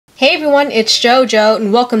Hey everyone, it's JoJo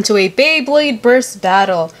and welcome to a Beyblade Burst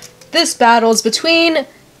battle. This battle is between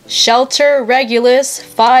Shelter Regulus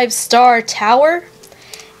 5-star Tower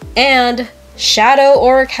and Shadow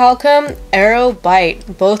Orichalcum Arrow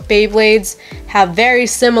Bite. Both Beyblades have very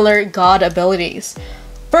similar god abilities.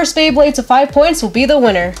 First Beyblade to 5 points will be the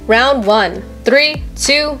winner. Round 1. 3,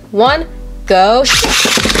 2, 1, go!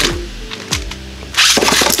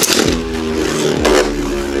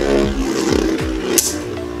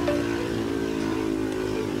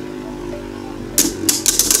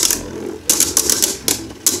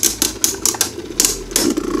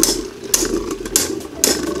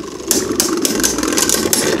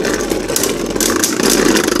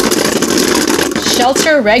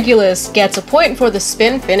 Shelter Regulus gets a point for the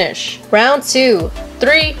spin finish. Round 2.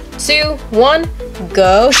 3, 2, 1,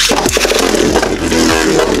 go!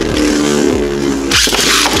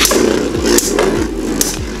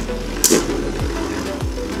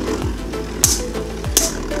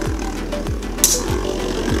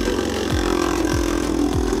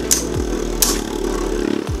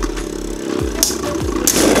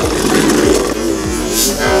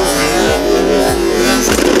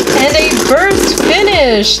 And a burst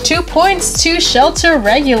finish! 2 points to Shelter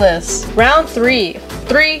Regulus. Round 3.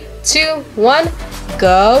 3, 2, 1,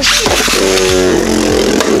 go!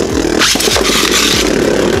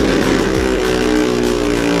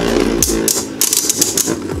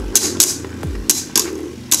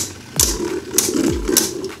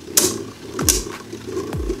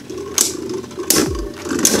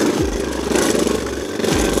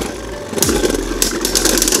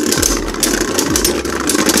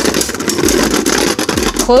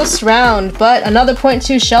 Close round, but another point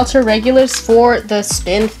to Shelter Regulus for the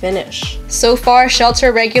spin finish. So far,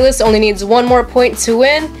 Shelter Regulus only needs 1 more point to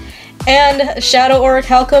win, and Shadow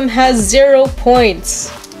Orichalcum has 0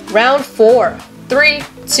 points. Round 4. 3,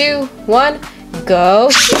 2, 1, go!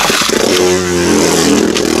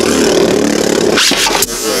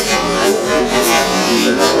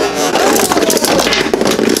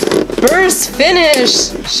 Burst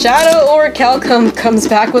finish! Shadow Orichalcum comes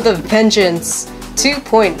back with a vengeance. 2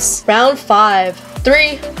 points. Round 5.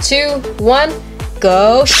 3, 2, 1,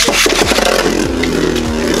 go!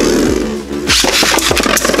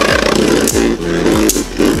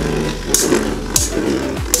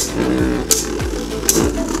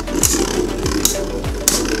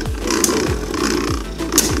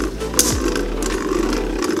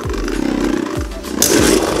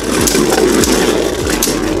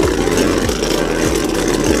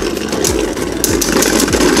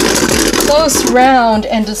 Close round,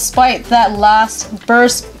 and despite that last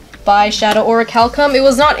burst by Shadow Orichalcum, it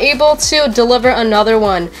was not able to deliver another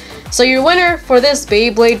one. So your winner for this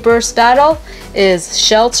Beyblade Burst battle is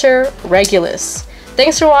Shelter Regulus.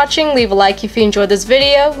 Thanks for watching. Leave a like if you enjoyed this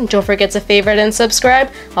video. Don't forget to favorite and subscribe.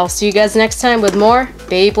 I'll see you guys next time with more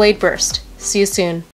Beyblade Burst. See you soon.